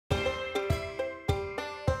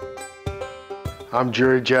I'm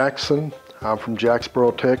Jerry Jackson. I'm from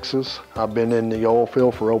Jacksboro, Texas. I've been in the oil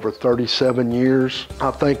field for over 37 years.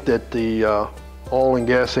 I think that the oil and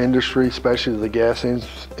gas industry, especially the gas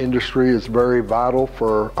industry, is very vital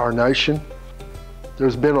for our nation.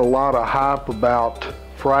 There's been a lot of hype about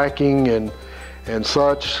fracking and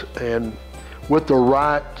such, and with the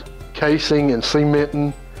right casing and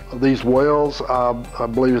cementing of these wells, I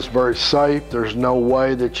believe it's very safe. There's no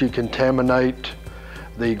way that you contaminate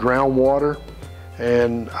the groundwater.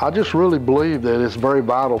 And I just really believe that it's very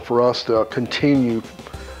vital for us to continue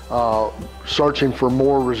searching for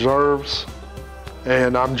more reserves.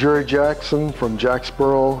 And I'm Jerry Jackson from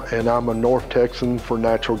Jacksboro, and I'm a North Texan for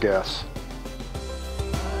natural gas.